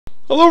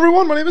Hello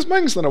everyone, my name is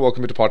Mangs and I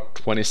welcome you to part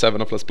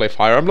 27 of Let's Play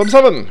Fire Emblem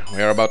 7.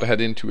 We are about to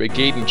head into a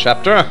Gaiden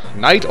chapter,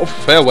 Night of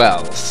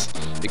Farewells,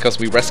 because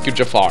we rescued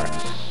Jafar.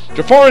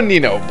 Jafar and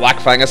Nino, Black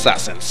Fang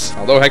assassins.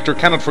 Although Hector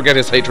cannot forget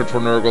his hatred for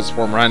Nurgle's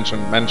former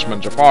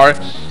henchman Jafar,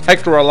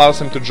 Hector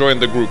allows him to join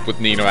the group with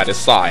Nino at his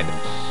side.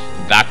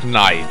 That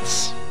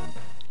night.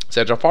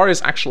 So Jafar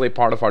is actually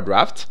part of our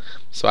draft,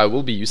 so I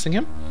will be using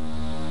him.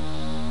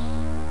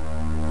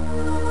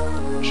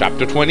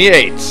 Chapter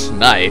 28,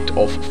 Night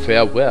of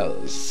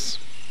Farewells.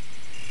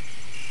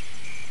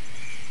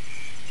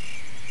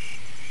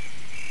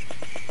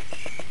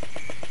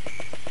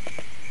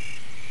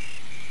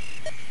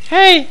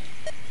 Hey!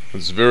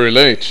 It's very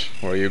late.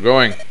 Where are you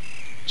going?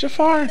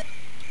 Jafar.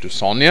 To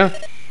Sonia?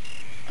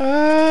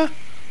 Do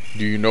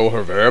you know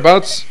her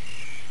whereabouts?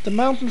 The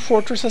mountain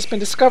fortress has been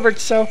discovered,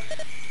 so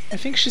I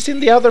think she's in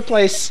the other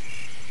place.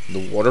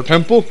 The water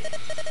temple?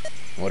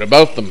 What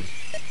about them?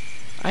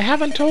 I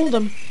haven't told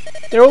them.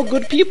 They're all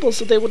good people,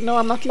 so they would know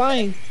I'm not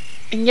lying.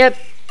 And yet,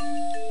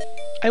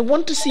 I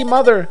want to see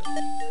Mother.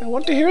 I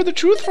want to hear the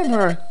truth from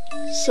her.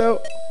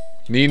 So...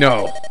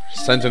 Nino,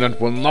 Sentinel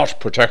will not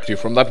protect you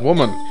from that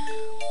woman.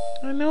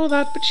 I know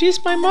that, but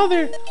she's my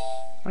mother.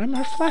 I'm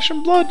her flesh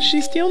and blood.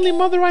 She's the only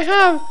mother I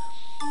have.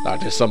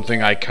 That is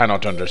something I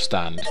cannot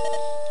understand.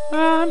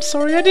 I'm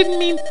sorry, I didn't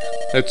mean...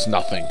 It's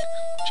nothing.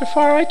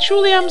 Jafar, I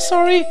truly am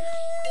sorry.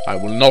 I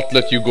will not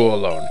let you go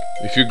alone.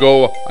 If you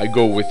go, I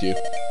go with you.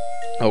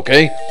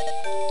 Okay?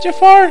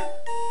 Jafar!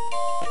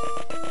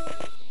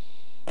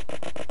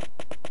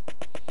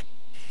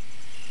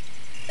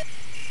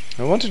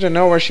 I wanted to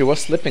know where she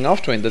was slipping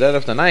off to in the dead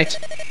of the night.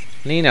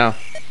 Nino.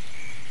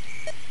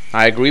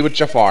 I agree with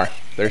Jafar.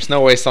 There's no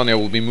way Sonia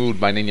will be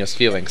moved by Nino's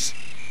feelings.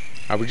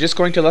 Are we just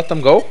going to let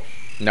them go?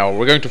 No,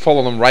 we're going to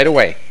follow them right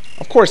away.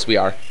 Of course we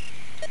are.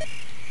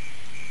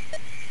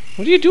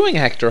 What are you doing,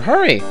 Hector?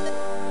 Hurry!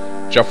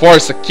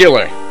 Jafar's a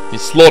killer. He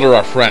slaughtered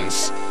our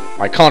friends.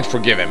 I can't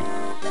forgive him.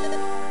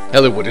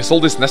 Eliwood, is all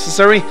this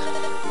necessary?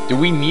 Do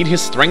we need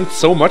his strength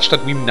so much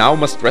that we now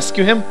must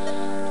rescue him?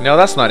 No,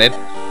 that's not it.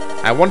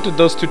 I wanted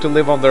those two to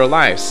live on their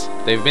lives.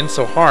 They've been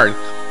so hard.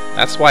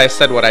 That's why I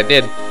said what I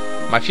did.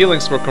 My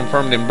feelings were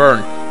confirmed in Burn.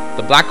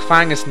 The Black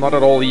Fang is not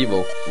at all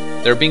evil.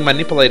 They're being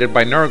manipulated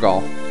by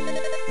Nurgle.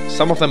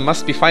 Some of them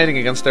must be fighting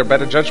against their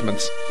better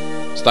judgments.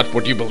 Is that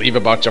what you believe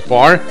about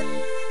Jafar?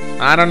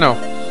 I don't know.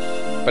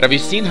 But have you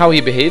seen how he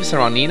behaves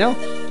around Nino?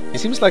 He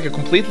seems like a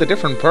completely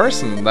different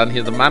person than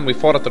the man we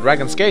fought at the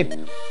Dragon's Gate.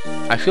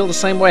 I feel the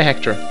same way,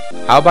 Hector.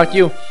 How about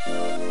you?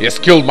 He has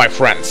killed my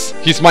friends.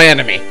 He's my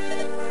enemy.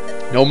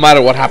 No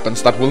matter what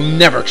happens, that will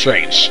never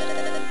change.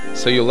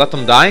 So you'll let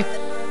them die?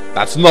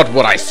 That's not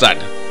what I said.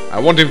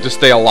 I want him to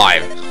stay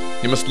alive.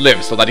 He must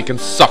live so that he can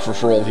suffer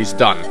for all he's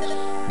done.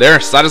 There,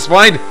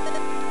 satisfied?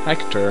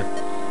 Hector.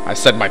 I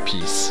said my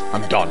piece.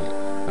 I'm done.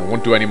 I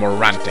won't do any more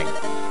ranting.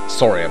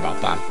 Sorry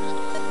about that.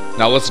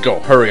 Now let's go.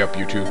 Hurry up,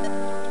 you two.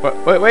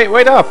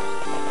 Wait up!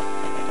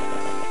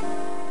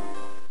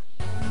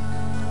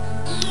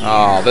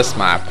 Oh, this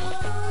map.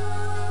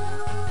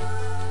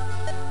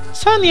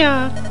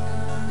 Sonia!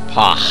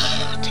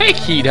 Pah! Take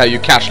heed how you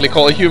casually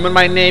call a human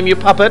my name, you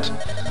puppet!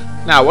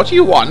 Now, what do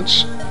you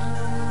want?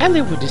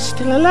 Eliwood is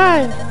still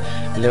alive.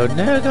 Lord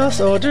Nurgle's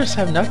orders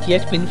have not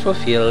yet been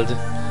fulfilled.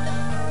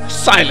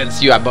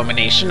 Silence, you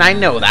abomination, I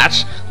know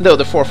that. Though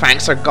the four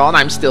fangs are gone,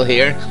 I'm still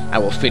here. I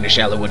will finish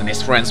Eliwood and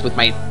his friends with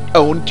my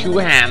own two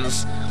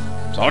hands.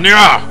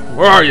 Sonia!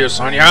 Where are you,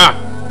 Sonia?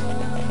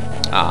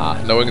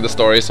 Knowing the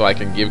story so I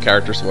can give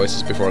characters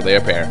voices before they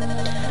appear.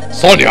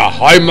 Sonia,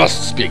 I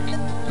must speak.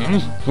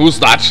 Who's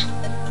that?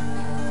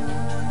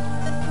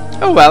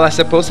 Oh well, I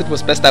suppose it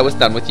was best I was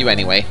done with you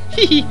anyway.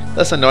 Hehe,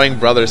 those annoying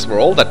brothers were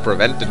all that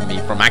prevented me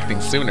from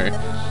acting sooner.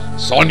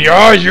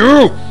 Sonia,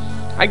 you!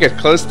 I got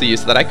close to you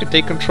so that I could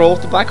take control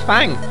of the Black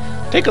Fang.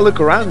 Take a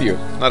look around you.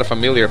 Not a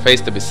familiar face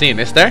to be seen,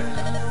 is there?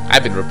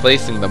 I've been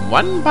replacing them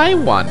one by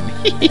one.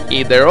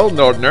 Hehe, they're all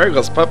Lord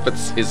Nurgle's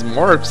puppets, his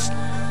morphs.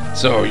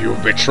 So you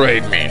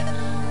betrayed me.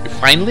 You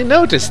finally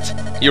noticed.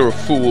 You're a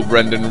fool,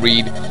 Brendan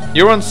Reed.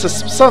 Your own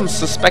son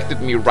suspected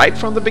me right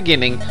from the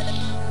beginning.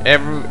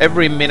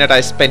 Every minute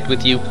I spent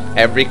with you,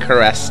 every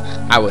caress,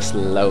 I was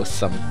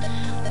loathsome.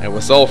 It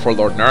was all for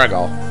Lord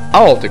Nurgle,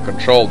 all to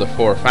control the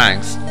four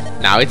fangs.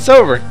 Now it's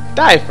over.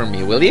 Die for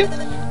me, will you?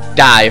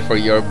 Die for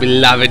your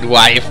beloved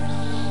wife.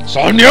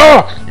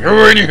 Sonia,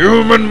 you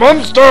inhuman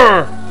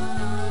monster!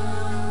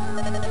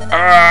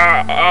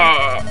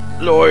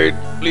 Lord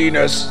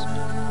Linus,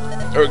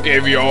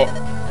 forgive your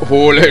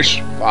foolish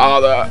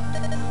father.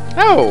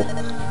 Oh,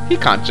 he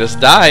can't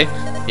just die.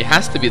 He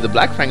has to be the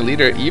Black Fang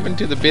leader even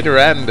to the bitter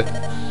end.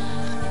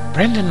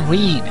 Brendan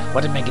Reed,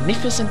 what a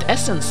magnificent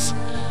essence.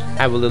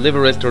 I will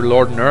deliver it to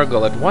Lord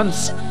Nurgle at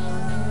once.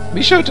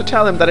 Be sure to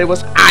tell him that it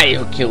was I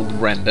who killed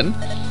Brendan.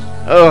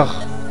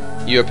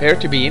 Ugh, you appear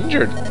to be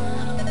injured.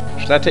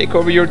 Shall I take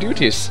over your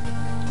duties?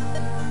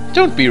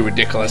 Don't be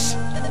ridiculous.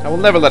 I will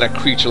never let a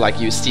creature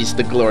like you seize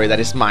the glory that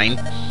is mine.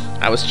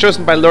 I was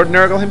chosen by Lord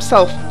Nurgle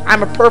himself.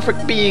 I'm a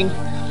perfect being.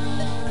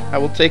 I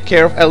will take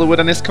care of Eliwood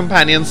and his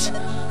companions.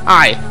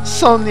 I,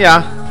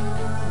 Sonia.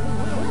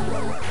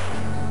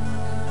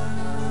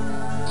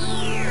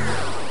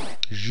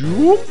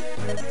 You?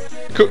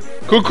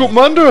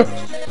 Commander!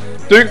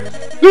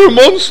 They're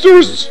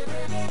monsters!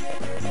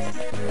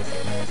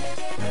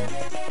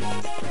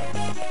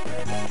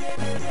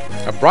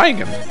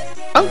 Brian,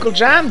 Uncle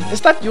Jan,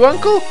 is that you,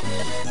 Uncle?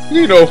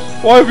 Nino,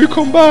 why have you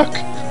come back?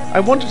 I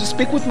wanted to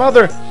speak with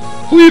Mother.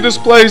 Flee this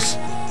place!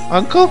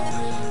 Uncle?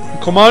 The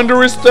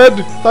commander is dead!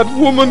 That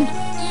woman!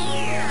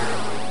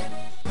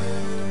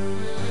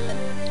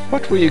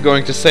 What were you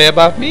going to say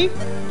about me?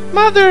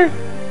 Mother!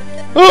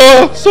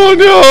 Ah!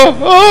 Sonia!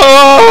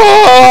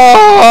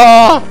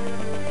 Ah!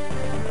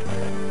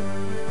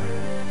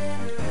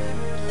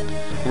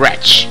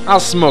 Wretch,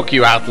 I'll smoke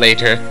you out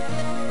later.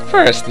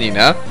 First,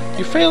 Nina,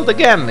 you failed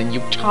again and you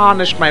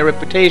tarnished my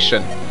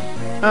reputation.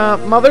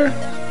 Mother?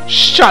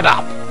 Shut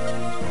up!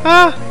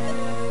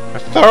 A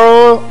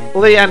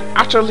thoroughly and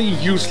utterly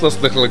useless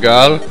little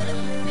girl.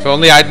 If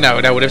only I'd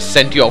known, I would have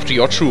sent you off to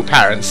your true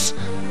parents.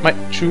 My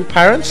true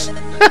parents?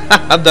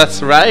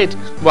 That's right.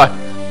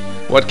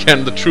 What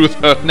can the truth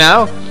hurt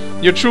now?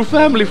 Your true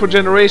family for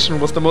generation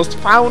was the most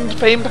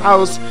famed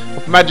house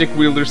of magic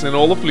wielders in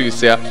all of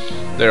Lucia.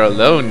 They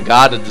alone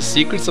guarded the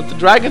secrets of the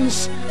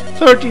dragons.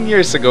 13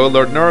 years ago,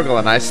 Lord Nurgle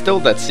and I stole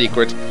that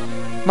secret.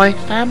 My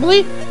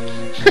family?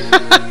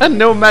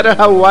 No matter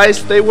how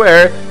wise they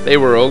were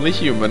only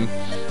human.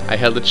 I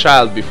held a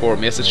child before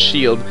me as a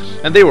shield,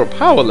 and they were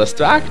powerless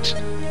to act.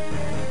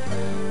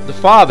 The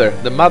father,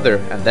 the mother,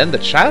 and then the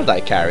child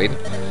I carried.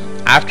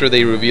 After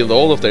they revealed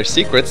all of their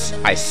secrets,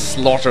 I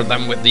slaughtered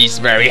them with these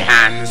very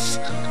hands.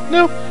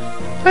 No,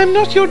 I'm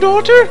not your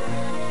daughter.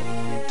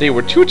 They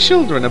were two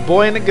children, a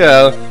boy and a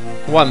girl.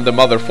 One the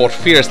mother fought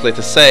fiercely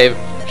to save.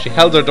 She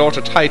held her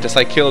daughter tight as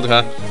I killed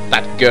her.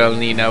 That girl,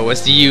 Nina,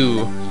 was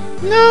you.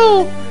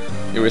 No!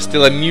 You were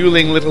still a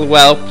newling little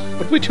whelp,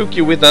 but we took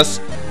you with us.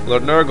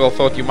 Lord Nurgle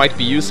thought you might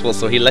be useful,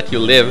 so he let you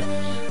live.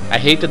 I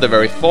hated the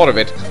very thought of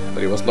it,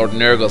 but it was Lord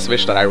Nurgle's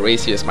wish that I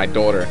raise you as my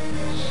daughter.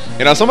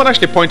 You know, someone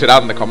actually pointed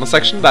out in the comment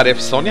section that if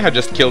Sonia had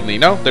just killed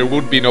Nino, there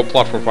would be no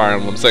plot for Fire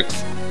Emblem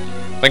 6.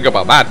 Think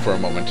about that for a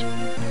moment.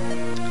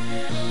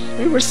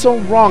 We were so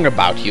wrong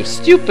about you,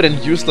 stupid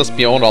and useless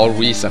beyond all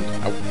reason.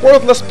 A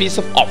worthless piece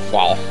of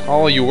offal.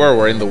 All you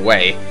were in the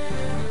way.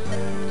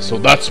 So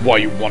that's why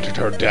you wanted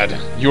her dead.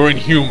 You're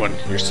inhuman.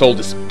 Your soul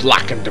is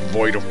black and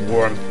devoid of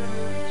warmth.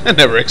 I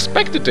never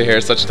expected to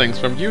hear such things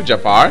from you,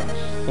 Jafar.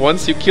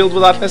 Once you killed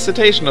without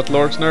hesitation at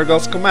Lord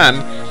Nurgle's command.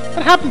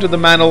 What happened to the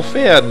man all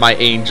feared, my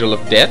angel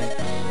of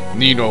death?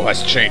 Nino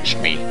has changed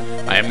me.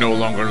 I am no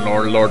longer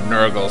Lord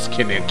Nurgle's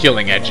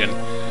killing engine.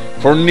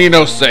 For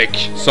Nino's sake,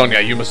 Sonia,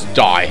 you must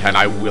die, and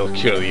I will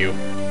kill you.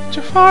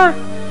 Jafar!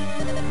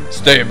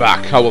 Stay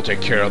back. I will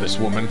take care of this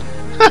woman.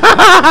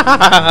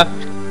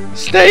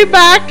 Stay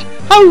back!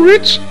 How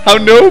rich! How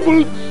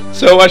noble!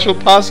 So I shall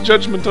pass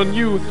judgment on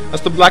you,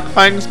 as the Black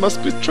Fangs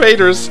must be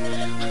traitors.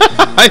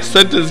 I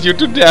sentence you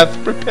to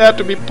death. Prepare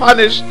to be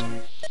punished.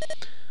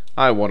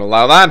 I won't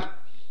allow that.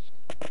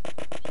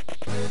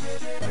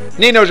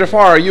 Nino,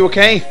 Jafar, are you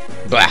okay?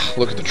 Bah,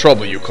 look at the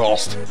trouble you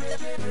caused.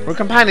 We're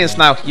companions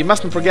now. You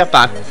mustn't forget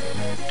that.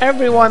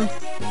 Everyone.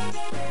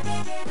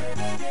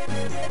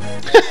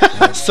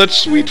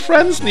 Such sweet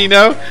friends,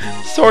 Nino.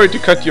 Sorry to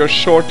cut you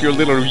short your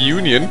little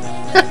reunion.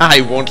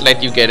 I won't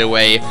let you get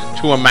away.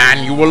 To a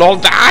man, you will all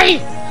die.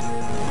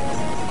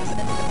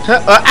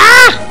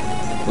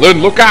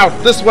 Lynn, look out!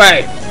 This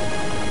way!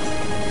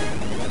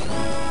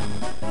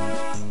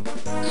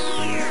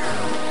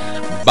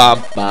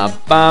 Bum bum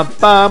bum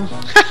bum.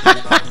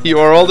 You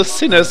are all the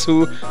sinners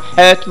who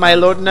hurt my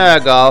Lord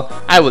Nurgle.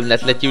 I will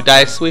not let you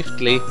die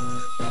swiftly.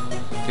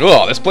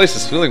 Oh, this place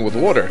is filling with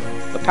water.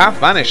 The path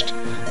vanished.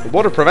 The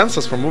water prevents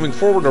us from moving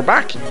forward or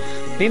back.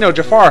 Nino,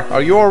 Jafar,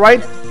 are you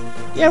alright?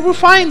 Yeah, we're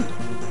fine.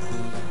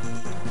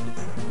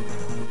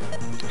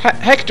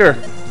 Hector!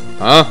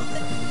 Huh?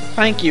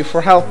 Thank you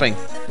for helping.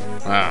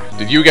 Ah,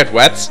 did you get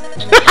wet?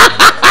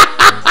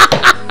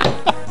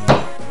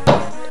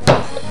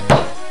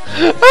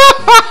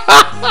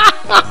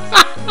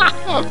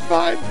 I'm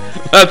fine.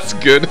 That's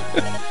good.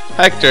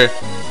 Hector,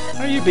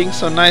 are you being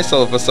so nice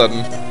all of a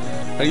sudden?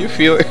 Are you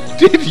feeling...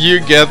 Did you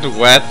get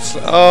wet?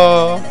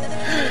 Oh,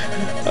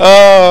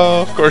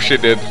 of course you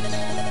did.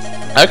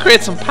 I'll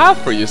create some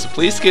path for you, so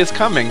please keep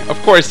coming.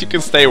 Of course, you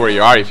can stay where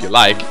you are if you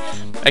like.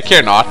 I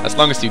care not, as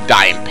long as you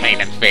die in pain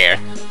and fear.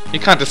 You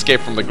can't escape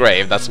from the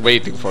grave that's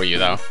waiting for you,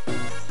 though.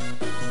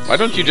 Why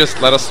don't you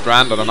just let us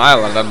strand on an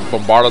island and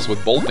bombard us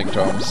with bolting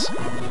tomes?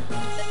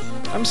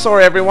 I'm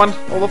sorry, everyone.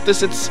 All of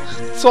this, it's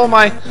all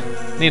my...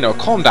 Nino,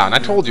 calm down. I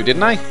told you,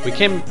 didn't I?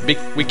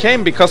 We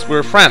came because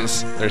we're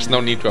friends. There's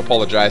no need to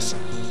apologize.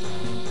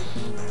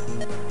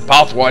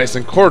 Pathwise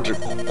and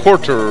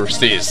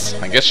courtesies.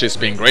 I guess she's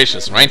being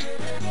gracious, right?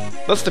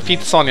 Let's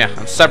defeat Sonia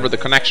and sever the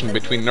connection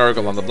between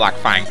Nurgle and the Black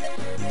Fang.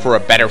 For a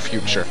better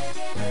future.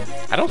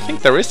 I don't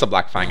think there is a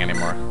Black Fang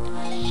anymore.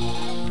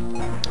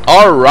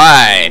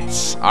 Alright.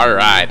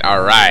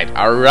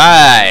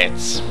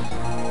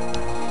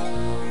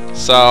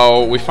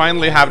 So, we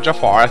finally have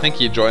Jafar. I think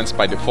he joins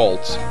by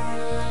default.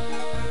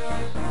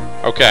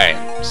 Okay,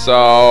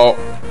 so...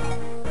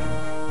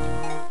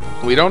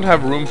 We don't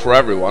have room for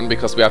everyone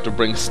because we have to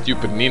bring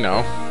stupid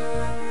Nino.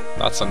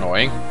 That's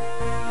annoying.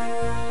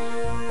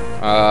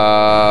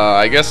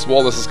 I guess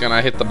Wallace is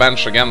gonna hit the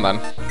bench again then.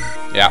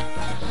 Yeah.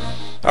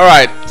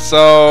 Alright,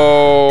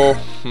 so...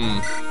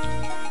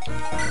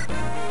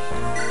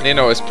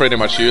 Nino is pretty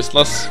much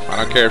useless. I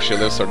don't care if she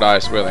lives or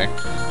dies, really.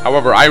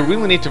 However, I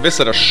really need to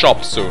visit a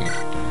shop soon.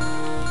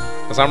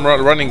 Because I'm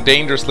running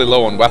dangerously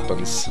low on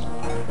weapons.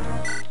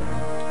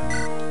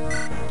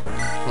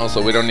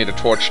 Also, we don't need a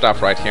torch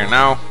staff right here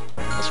now.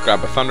 Let's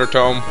grab a Thunder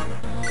Tome.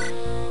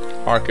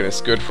 Harkin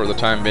is good for the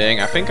time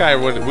being. I think I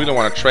would really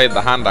want to trade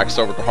the hand axe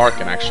over to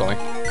Harkin, actually.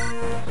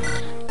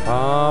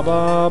 Ba,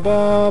 ba,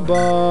 ba,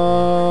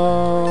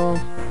 ba.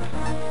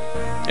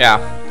 Yeah,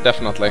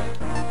 definitely.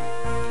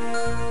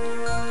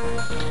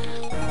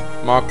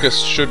 Marcus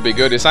should be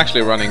good. He's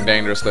actually running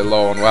dangerously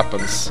low on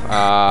weapons.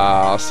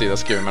 Let's see,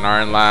 let's give him an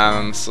Iron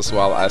Lance as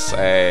well as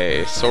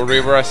a Sword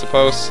Reaver, I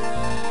suppose.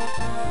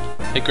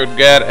 He could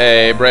get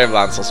a Brave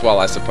Lance as well,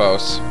 I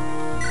suppose.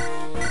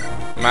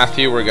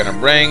 Matthew we're gonna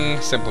bring,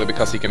 simply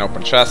because he can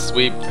open chests.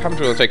 We haven't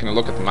really taken a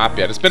look at the map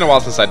yet. It's been a while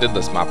since I did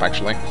this map,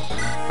 actually.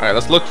 Alright,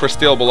 let's look for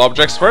stealable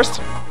objects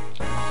first.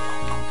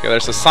 Okay,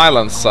 there's a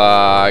silence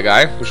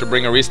guy. We should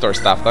bring a restore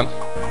staff then.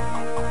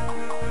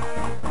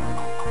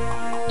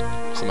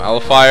 Some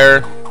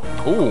Hellfire.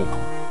 Ooh.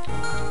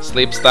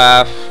 Sleep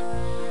staff.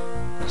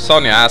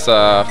 Sonya has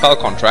a Fell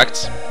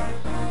contract.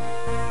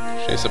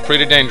 She's a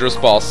pretty dangerous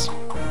boss.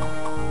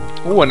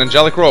 Ooh, an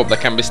angelic robe that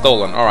can be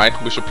stolen. Alright,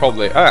 we should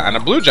probably... and a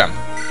blue gem.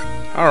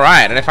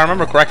 Alright, and if I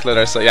remember correctly,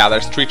 there's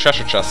 3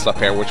 treasure chests up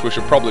here, which we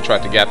should probably try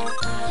to get.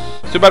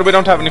 Too bad we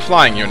don't have any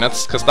flying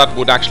units, because that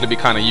would actually be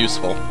kind of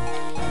useful.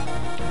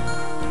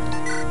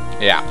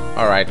 Yeah,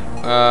 alright.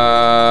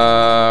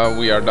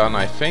 We are done,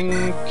 I think.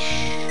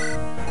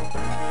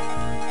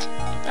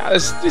 Yeah,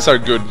 these are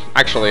good,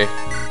 actually.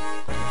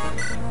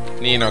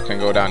 Nino can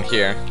go down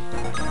here.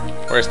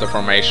 Where's the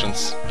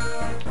formations?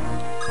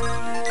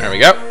 There we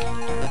go.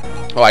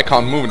 Oh, I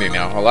can't move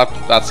Nino. Well,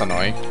 that's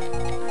annoying.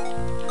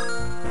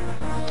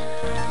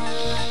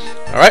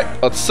 Alright,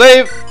 let's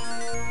save.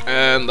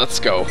 And let's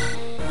go.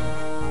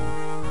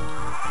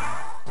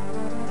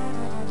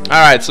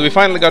 Alright, so we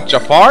finally got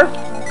Jafar.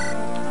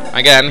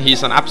 Again,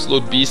 he's an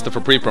absolute beast of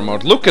a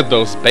pre-promote. Look at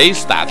those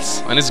base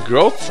stats. And his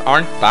growths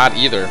aren't bad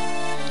either.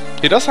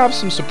 He does have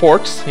some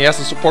supports. He has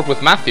a support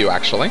with Matthew,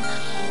 actually.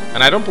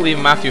 And I don't believe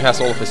Matthew has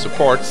all of his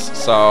supports.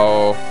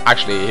 So,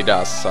 actually, he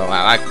does. So,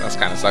 that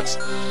kind of sucks.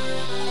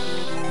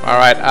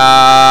 Alright,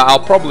 I'll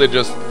probably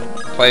just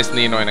place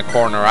Nino in a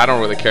corner. I don't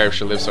really care if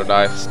she lives or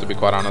dies, to be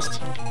quite honest.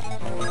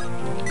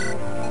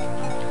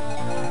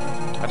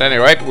 At any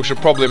rate, we should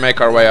probably make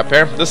our way up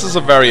here. This is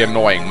a very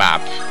annoying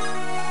map.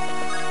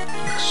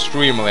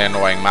 Extremely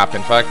annoying map,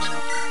 in fact.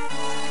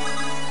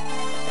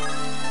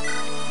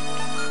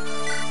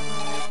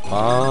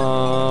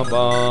 Ba,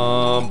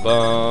 ba,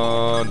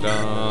 ba,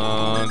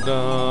 da,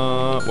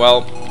 da.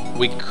 Well,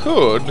 we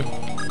could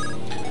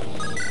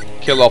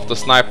kill off the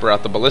sniper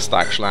at the ballista,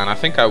 actually, and I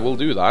think I will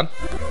do that.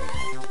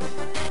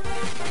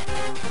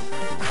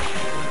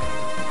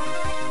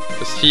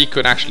 Because he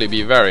could actually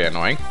be very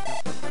annoying.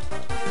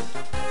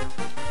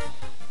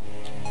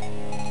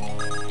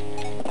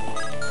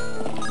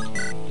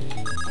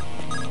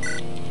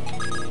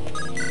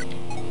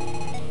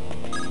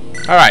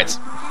 Alright.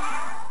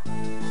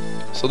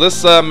 So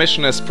this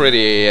mission is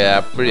pretty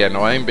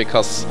annoying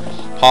because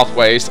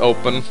pathways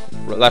open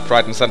left,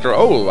 right, and center.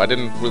 Oh, I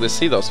didn't really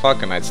see those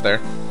Falcon Knights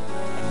there.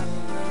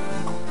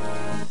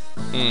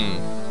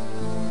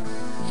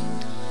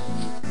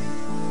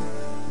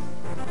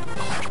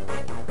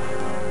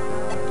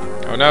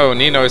 Oh no,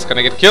 Nino is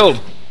gonna get killed.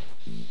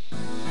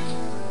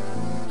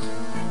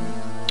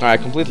 I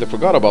completely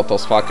forgot about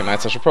those Falcon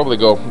Knights. I should probably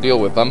go deal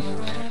with them.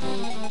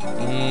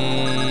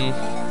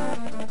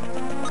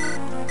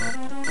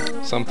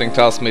 Something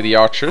tells me the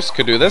archers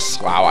could do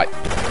this. Wow,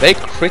 they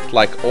crit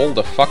like all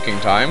the fucking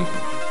time.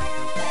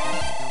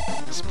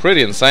 It's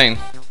pretty insane.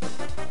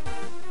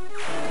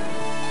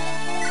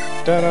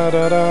 Da da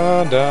da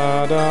da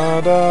da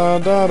da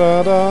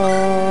da da da da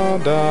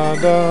da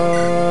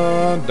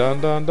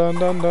da da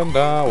da da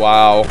da.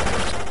 Wow.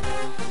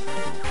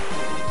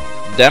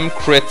 Them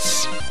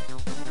crits.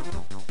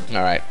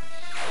 Alright.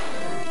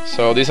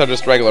 So these are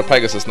just regular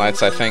Pegasus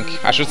Knights, I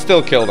think. I should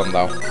still kill them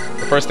though.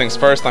 But first things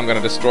first, I'm gonna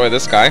destroy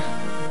this guy.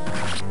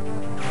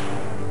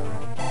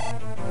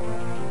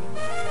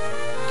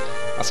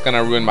 That's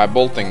gonna ruin my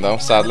bolting though,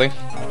 sadly.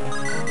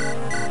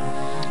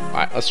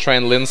 Alright, let's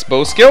train Lynn's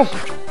bow skill.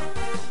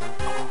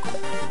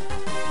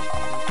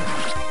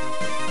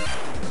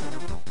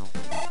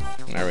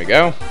 There we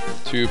go.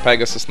 2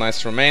 Pegasus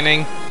Knights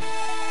remaining.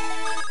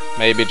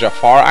 Maybe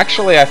Jafar.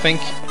 Actually, I think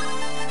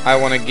I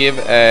want to give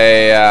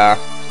a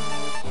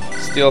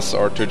Steel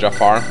Sword to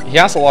Jafar. He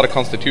has a lot of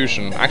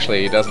constitution.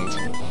 Actually, he doesn't.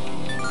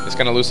 He's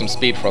gonna lose some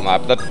speed from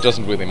that, but that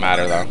doesn't really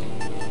matter though.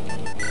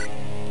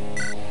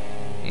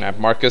 Now,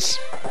 Marcus.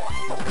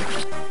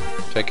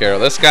 Take care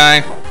of this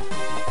guy.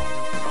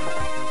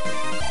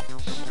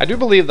 I do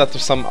believe that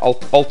there's some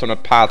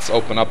alternate paths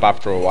open up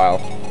after a while.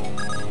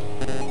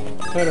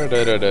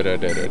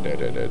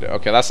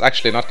 Okay, that's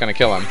actually not gonna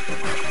kill him.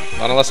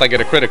 Not unless I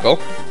get a critical.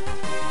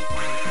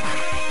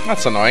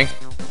 That's annoying.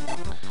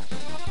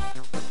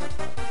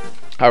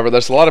 However,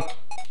 there's a lot of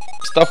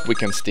stuff we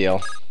can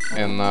steal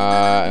in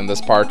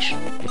this part,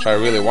 which I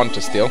really want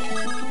to steal.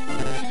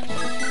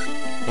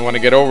 We want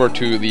to get over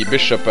to the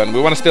bishop, and we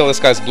want to steal this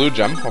guy's blue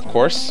gem, of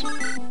course.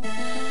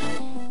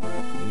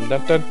 I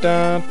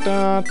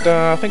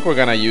think we're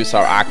gonna use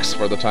our axe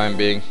for the time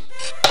being.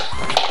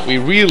 We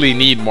really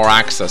need more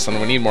axes, and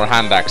we need more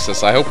hand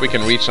axes. I hope we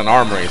can reach an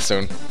armory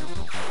soon.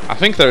 I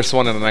think there's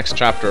one in the next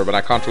chapter, but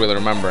I can't really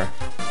remember.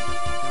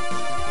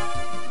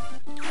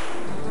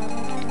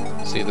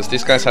 See, does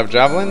these guys have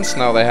javelins?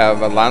 No, they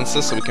have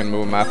lances, so we can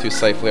move Matthew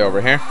safely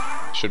over here.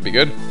 Should be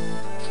good.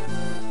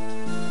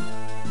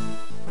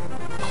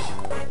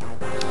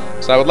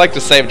 So I would like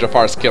to save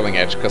Jafar's killing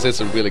edge, because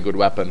it's a really good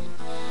weapon.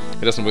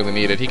 He doesn't really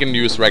need it. He can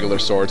use regular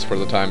swords for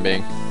the time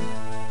being.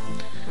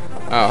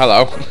 Oh,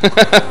 hello.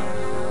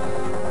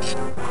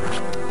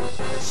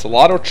 It's a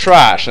lot of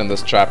trash in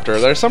this chapter.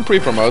 There's some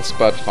pre-promotes,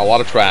 but a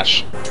lot of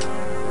trash.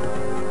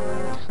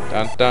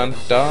 Dun dun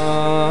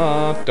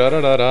dun da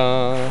da da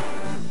da.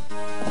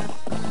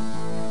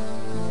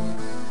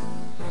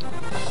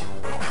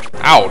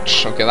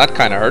 Ouch! Okay, that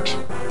kinda hurt.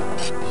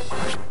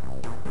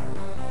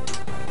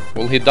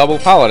 Will he double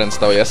paladins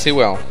though? Yes, he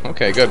will.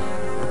 Okay, good.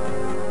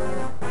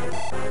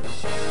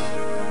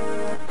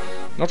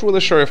 Not really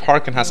sure if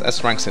Harkin has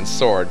S ranks in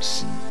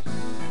swords.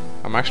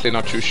 I'm actually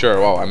not too sure.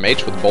 Wow, a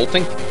mage with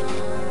bolting?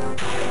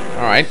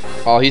 Alright,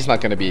 well, he's not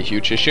going to be a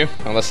huge issue,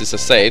 unless he's a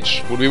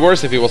sage. Would be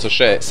worse if he was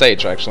a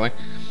sage, actually.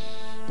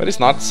 But he's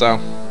not, so...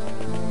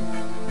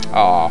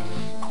 Ah,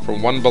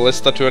 from one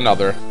ballista to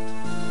another.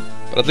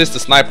 But at least the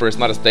sniper is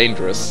not as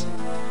dangerous.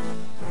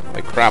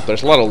 Like crap,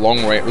 there's a lot of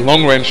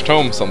long-range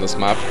tomes on this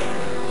map.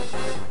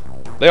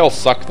 They all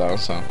suck, though,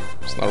 so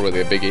it's not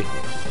really a biggie.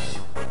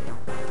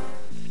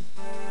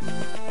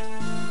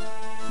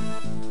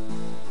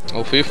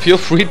 Well, feel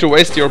free to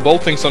waste your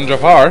boltings on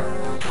Jafar.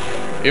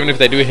 Even if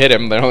they do hit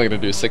him, they're only going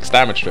to do 6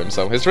 damage to him,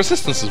 so his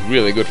resistance is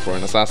really good for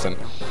an assassin.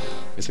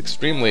 It's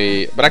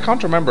extremely... But I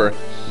can't remember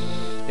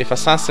if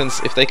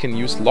assassins, if they can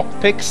use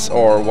lockpicks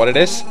or what it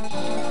is.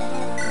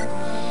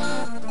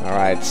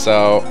 Alright,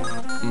 so...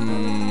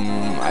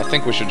 I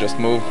think we should just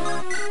move.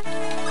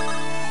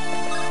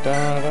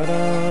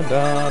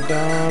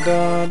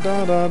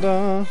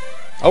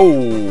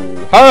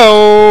 Oh!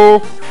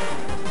 Hello!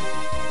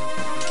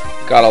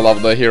 Gotta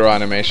love the hero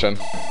animation.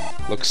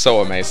 Looks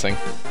so amazing.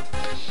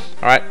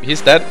 Alright,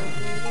 he's dead.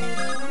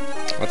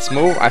 Let's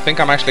move. I think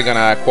I'm actually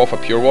gonna quaff a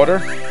pure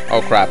water.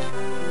 Oh crap.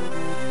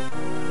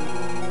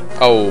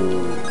 Oh,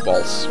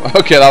 balls.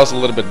 Okay, that was a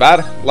little bit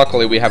bad.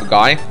 Luckily we have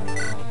Guy.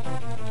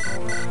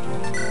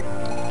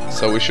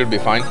 So we should be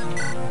fine.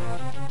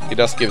 He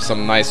does give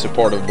some nice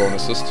supportive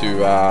bonuses to...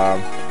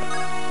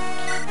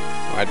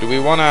 do we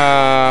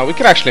wanna... We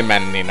could actually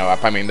man Nino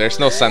up. I mean, there's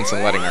no sense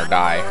in letting her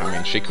die. I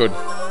mean, she could...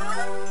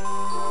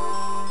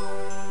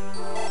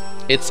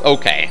 It's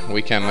okay.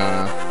 We can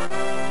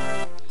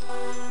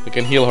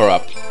heal her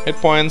up. Hit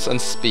points and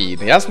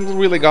speed. He hasn't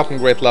really gotten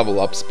great level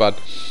ups, but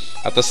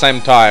at the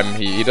same time,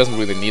 he doesn't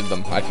really need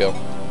them, I feel.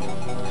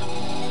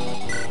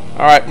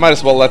 Alright, might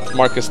as well let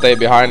Marcus stay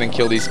behind and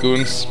kill these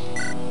goons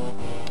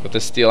with the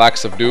Steel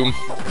Axe of Doom.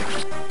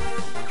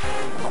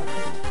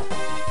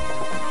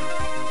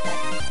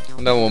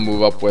 And then we'll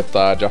move up with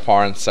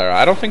Jafar and Sarah.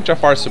 I don't think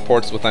Jafar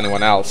supports with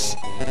anyone else.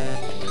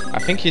 I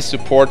think he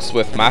supports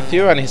with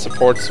Matthew, and he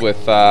supports with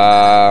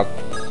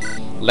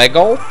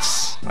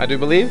Legoltz, I do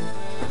believe.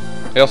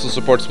 He also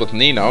supports with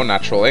Nino,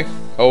 naturally.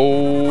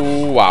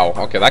 Oh, wow.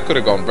 Okay, that could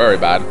have gone very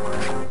bad.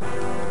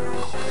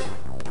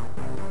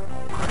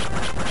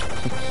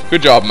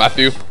 Good job,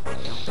 Matthew.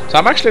 So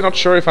I'm actually not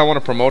sure if I want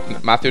to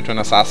promote Matthew to an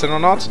assassin or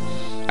not.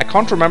 I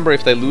can't remember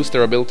if they lose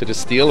their ability to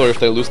steal or if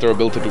they lose their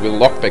ability to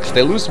wield lockpicks.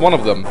 They lose one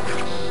of them.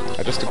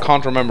 I just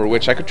can't remember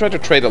which. I could try to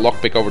trade a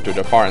lockpick over to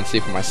Jafar and see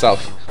for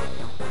myself.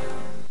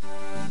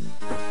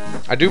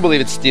 I do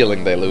believe it's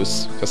stealing they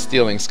lose, because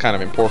stealing's kind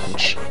of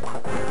important.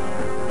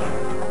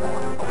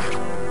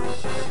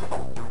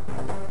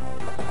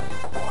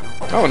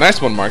 Oh,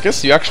 nice one,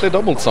 Marcus. You actually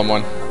doubled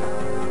someone.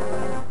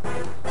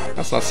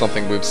 That's not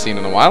something we've seen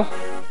in a while.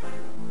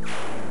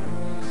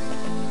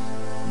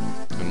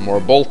 And more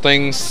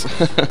boltings.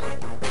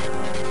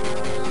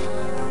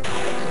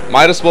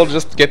 Might as well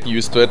just get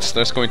used to it.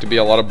 There's going to be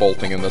a lot of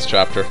bolting in this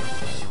chapter.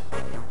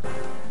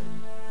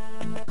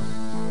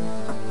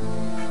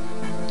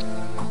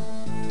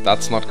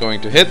 That's not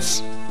going to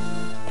hit.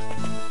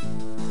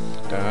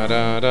 Da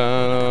da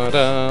da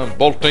da,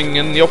 bolting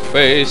in your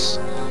face.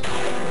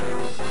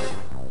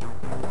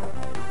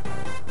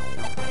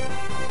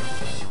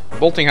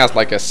 Bolting has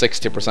like a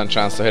 60%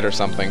 chance to hit or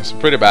something, so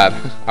pretty bad.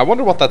 I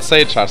wonder what that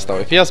Sage has though.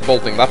 If he has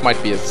bolting, that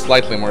might be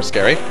slightly more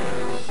scary.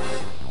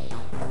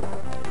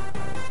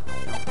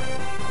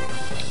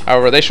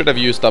 However, they should have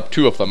used up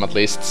 2 of them at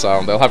least,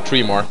 so they'll have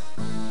 3 more.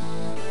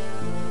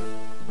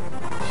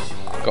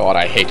 God,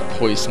 I hate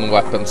poison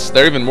weapons.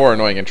 They're even more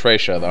annoying in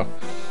Tracia, though.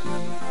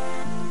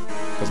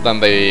 Because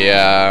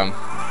because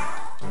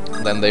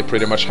then they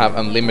pretty much have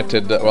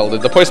unlimited. Well,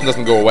 the poison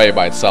doesn't go away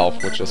by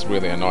itself, which is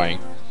really annoying.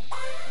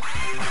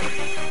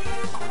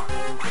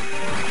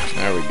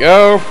 There we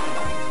go.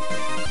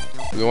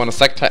 We want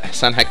to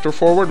send Hector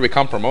forward. We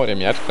can't promote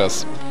him yet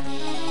because,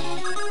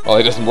 well,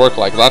 it doesn't work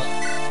like that.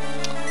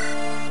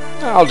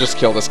 I'll just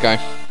kill this guy.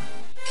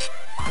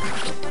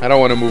 I don't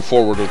want to move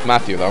forward with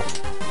Matthew though.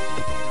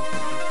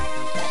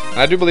 And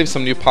I do believe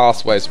some new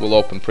pathways will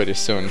open pretty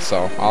soon,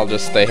 so I'll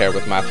just stay here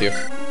with Matthew.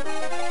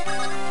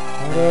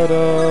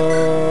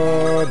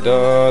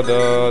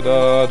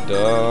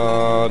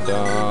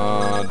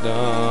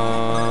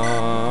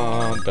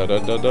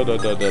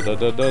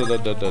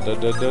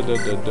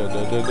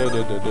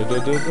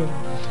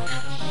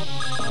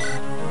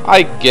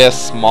 I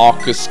guess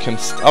Marcus can...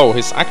 oh,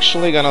 he's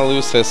actually gonna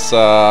lose his...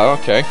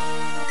 okay.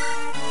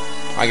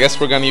 I guess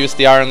we're gonna use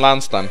the Iron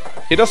Lance then.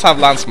 He does have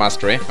Lance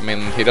Mastery. I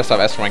mean, he does have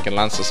S rank in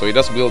Lances, so he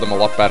does wield them a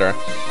lot better.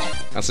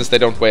 And since they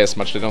don't weigh as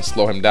much, they don't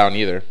slow him down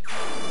either.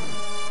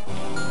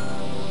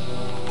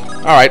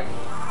 Alright.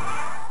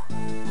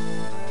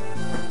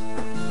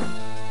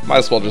 Might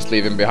as well just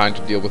leave him behind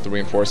to deal with the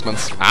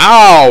reinforcements.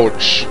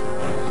 Ouch!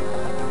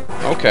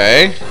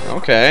 Okay,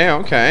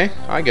 okay,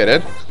 I get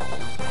it.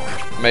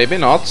 Maybe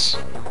not.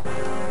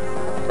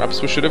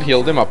 Perhaps we should have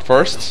healed him up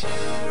first.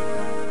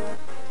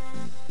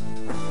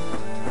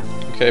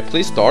 Okay,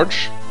 please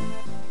dodge.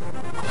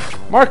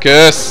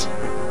 Marcus!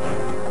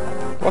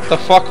 What the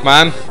fuck,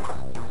 man?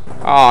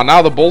 Ah,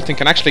 now the bolting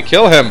can actually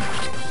kill him.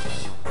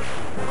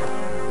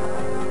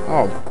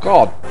 Oh,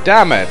 god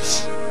damn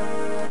it.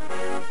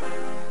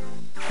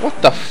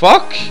 What the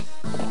fuck?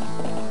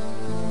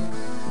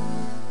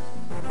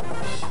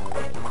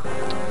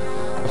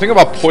 The thing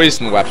about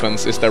poison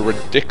weapons is their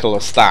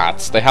ridiculous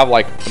stats. They have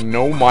like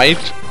no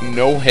might,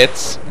 no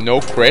hits, no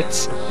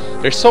crits.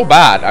 They're so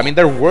bad. I mean,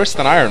 they're worse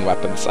than iron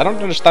weapons. I don't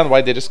understand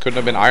why they just couldn't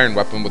have been iron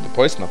weapon with the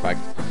poison effect.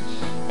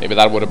 Maybe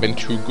that would have been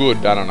too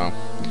good. I don't know.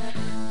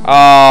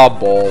 Ah,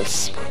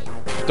 balls.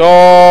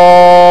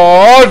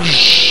 Dodge!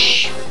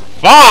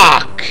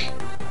 Fuck!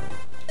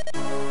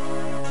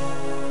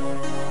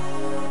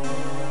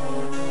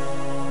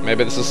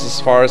 Maybe this is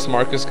as far as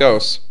Marcus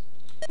goes.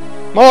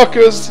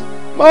 Marcus!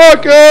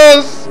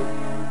 Marcus!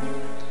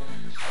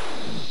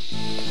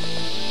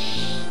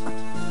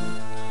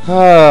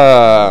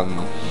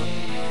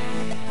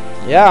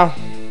 Yeah,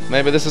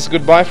 maybe this is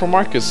goodbye for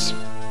Marcus.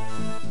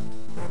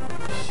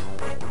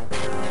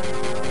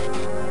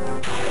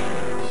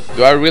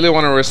 Do I really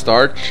want to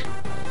restart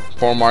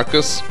for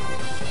Marcus?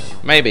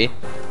 Maybe.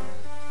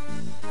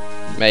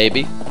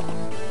 Maybe.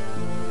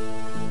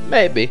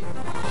 Maybe.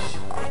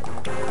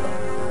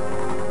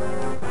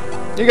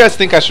 You guys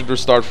think I should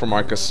restart for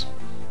Marcus?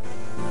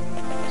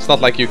 It's not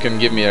like you can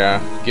give me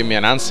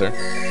an answer.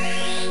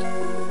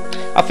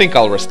 I think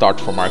I'll restart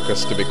for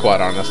Marcus, to be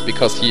quite honest,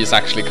 because he is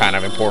actually kind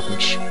of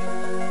important.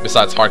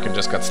 Besides, Harkin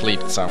just got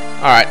sleeped, so...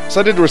 Alright, so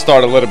I did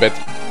restart a little bit.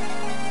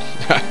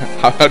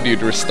 How do you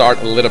restart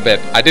a little bit?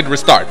 I did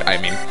restart, I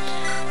mean.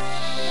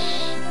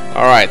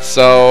 Alright,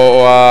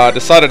 so...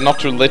 decided not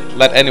to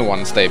let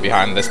anyone stay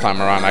behind this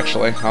time around,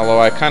 actually. Although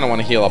I kind of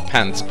want to heal up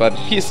Pence, but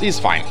he's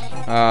fine.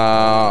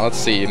 Let's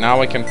see, now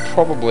I can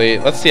probably...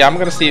 Let's see, I'm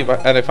gonna see if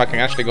I can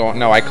actually go...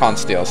 No, I can't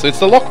steal. So it's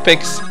the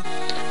lockpicks.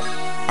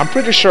 I'm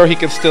pretty sure he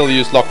can still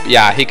use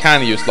yeah, he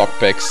can use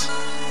lockpicks.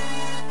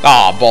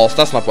 Ah, balls,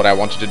 that's not what I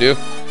wanted to do.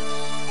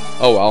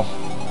 Oh well.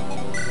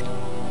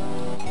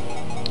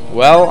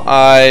 Well,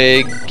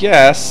 I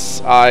guess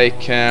I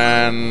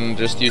can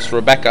just use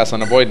Rebecca as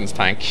an avoidance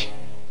tank.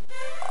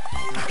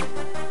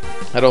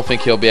 I don't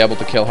think he'll be able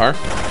to kill her.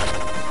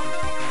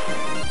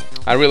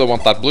 I really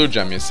want that blue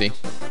gem, you see.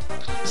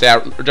 So yeah,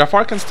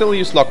 Jafar can still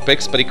use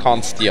lockpicks, but he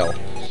can't steal.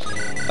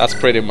 That's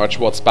pretty much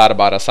what's bad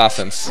about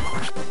assassins.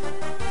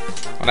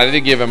 And I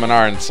did give him an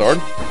iron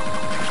sword.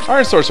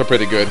 Iron swords are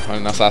pretty good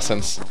on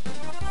assassins.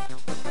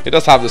 He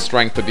does have the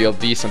strength to deal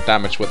decent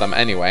damage with them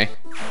anyway.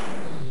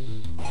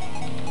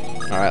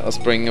 Alright, let's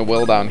bring a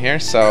Will down here,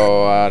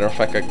 so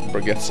Rebecca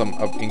gets some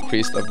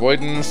increased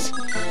avoidance.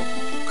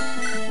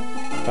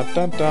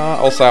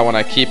 Also, I want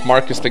to keep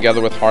Marcus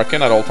together with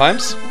Harkin at all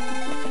times.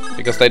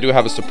 Because they do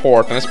have a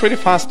support, and it's pretty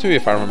fast too,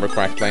 if I remember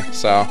correctly.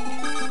 So,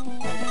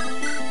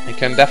 it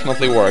can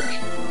definitely work.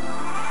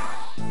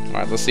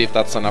 Alright, let's see if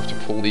that's enough to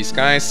pull these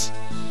guys.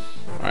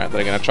 Alright,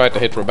 they're gonna try to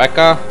hit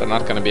Rebecca. They're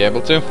not gonna be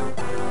able to.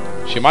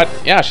 She might...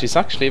 Yeah, she's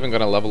actually even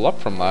gonna level up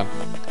from that.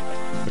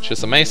 Which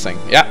is amazing.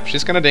 Yeah,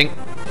 she's gonna ding.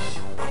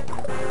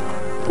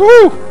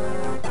 Woo!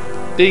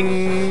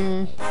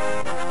 Ding!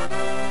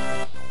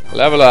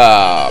 Level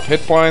up.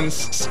 Hit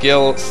points,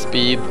 skill,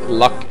 speed,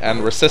 luck,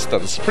 and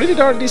resistance. Pretty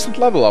darn decent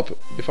level up.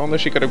 If only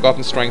she could have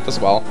gotten strength as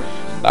well.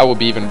 That would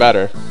be even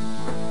better.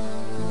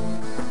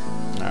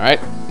 Alright,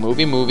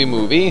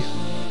 movie.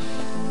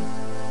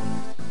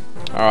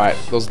 Alright,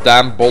 those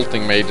damn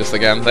bolting mages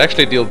again. They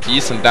actually deal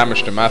decent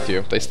damage to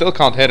Matthew. They still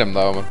can't hit him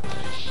though.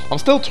 I'm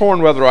still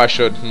torn whether I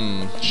should...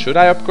 should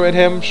I upgrade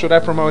him? Should I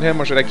promote him?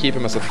 Or should I keep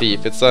him as a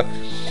thief? It's a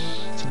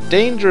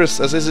dangerous...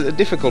 It's a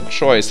difficult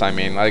choice, I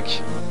mean. Like...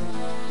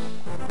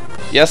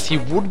 Yes, he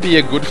would be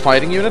a good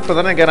fighting unit, but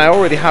then again, I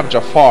already have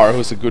Jafar,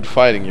 who's a good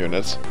fighting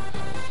unit.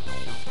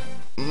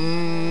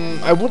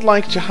 I would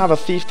like to have a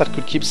thief that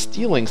could keep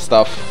stealing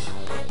stuff.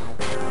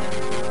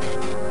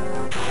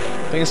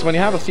 Thing is, when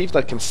you have a thief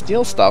that can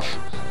steal stuff,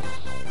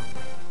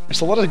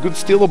 there's a lot of good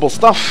stealable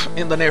stuff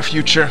in the near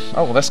future.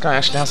 Oh, this guy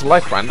actually has a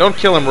life brand. Don't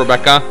kill him,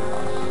 Rebecca.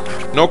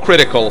 No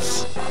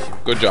criticals.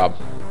 Good job.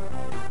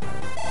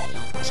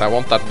 So I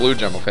want that blue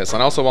gem of his,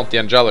 and I also want the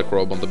angelic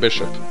robe on the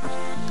bishop.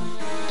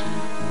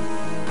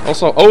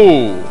 Also,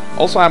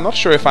 also I'm not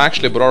sure if I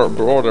actually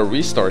brought a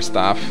restore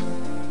staff.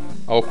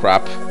 Oh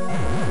crap.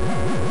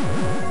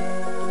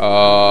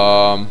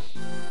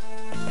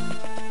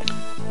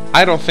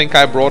 I don't think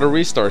I brought a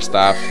restore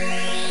staff.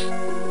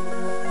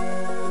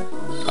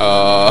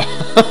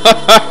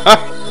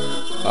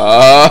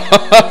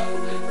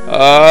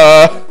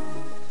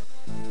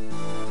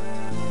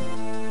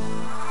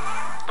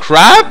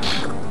 Crap?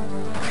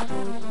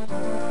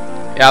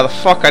 Yeah, the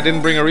fuck, I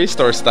didn't bring a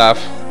restore staff.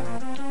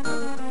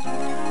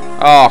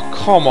 Oh,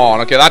 come on.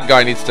 Okay, that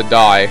guy needs to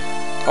die.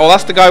 Oh,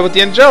 that's the guy with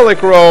the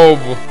angelic robe.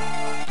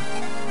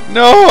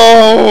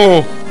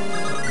 No!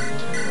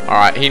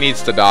 Alright, he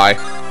needs to die.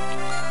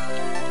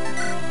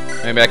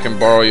 Maybe I can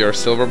borrow your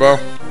silver bow.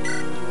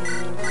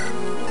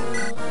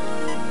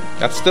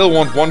 That still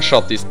won't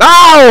one-shot these.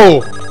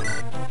 No!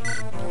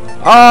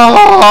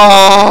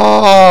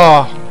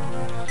 Oh!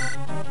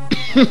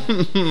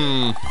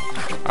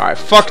 Alright,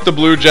 fuck the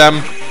blue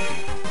gem.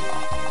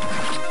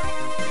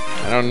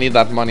 I don't need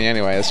that money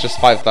anyway, it's just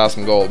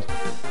 5,000 gold.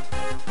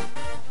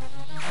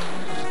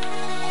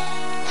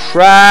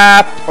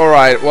 Crap!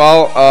 Alright,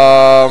 well,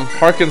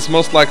 Harkin's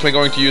most likely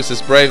going to use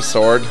his brave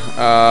sword.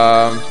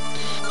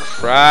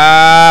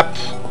 Crap!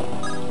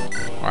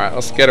 Alright,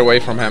 let's get away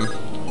from him.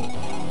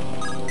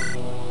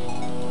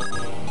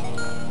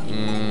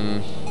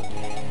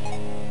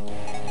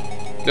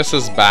 This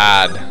is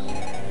bad.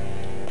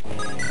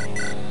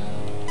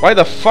 Why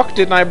the fuck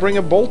didn't I bring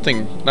a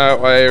bolting? No,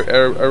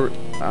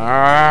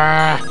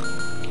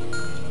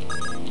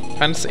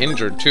 Pen's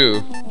injured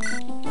too.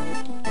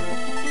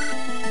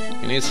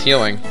 He needs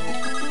healing.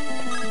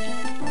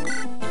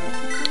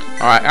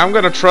 Alright, I'm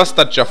gonna trust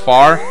that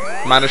Jafar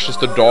manages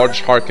to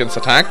dodge Harkin's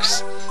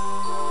attacks.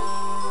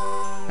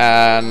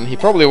 And he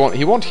probably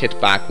won't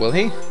hit back, will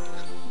he?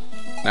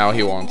 No,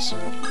 he won't.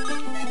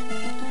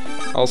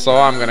 Also,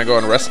 I'm gonna go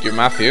and rescue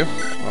Matthew,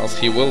 or else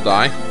he will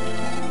die.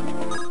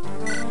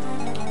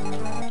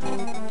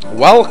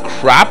 Well,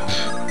 crap.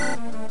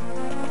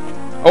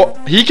 Oh,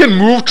 he can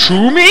move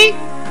through me?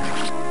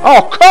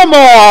 Oh, come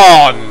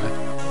on!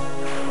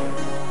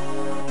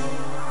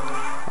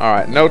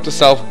 Alright, note to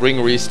self, bring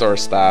restore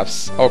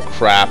staffs. Oh,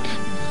 crap.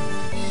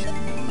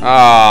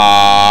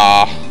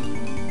 Ah.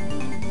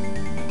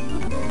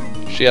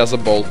 She has a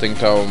bolting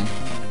tome.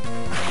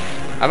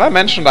 Have I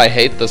mentioned I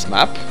hate this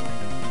map?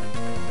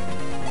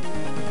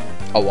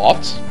 A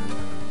lot?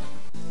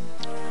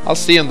 I'll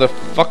see you in the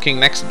fucking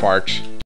next part.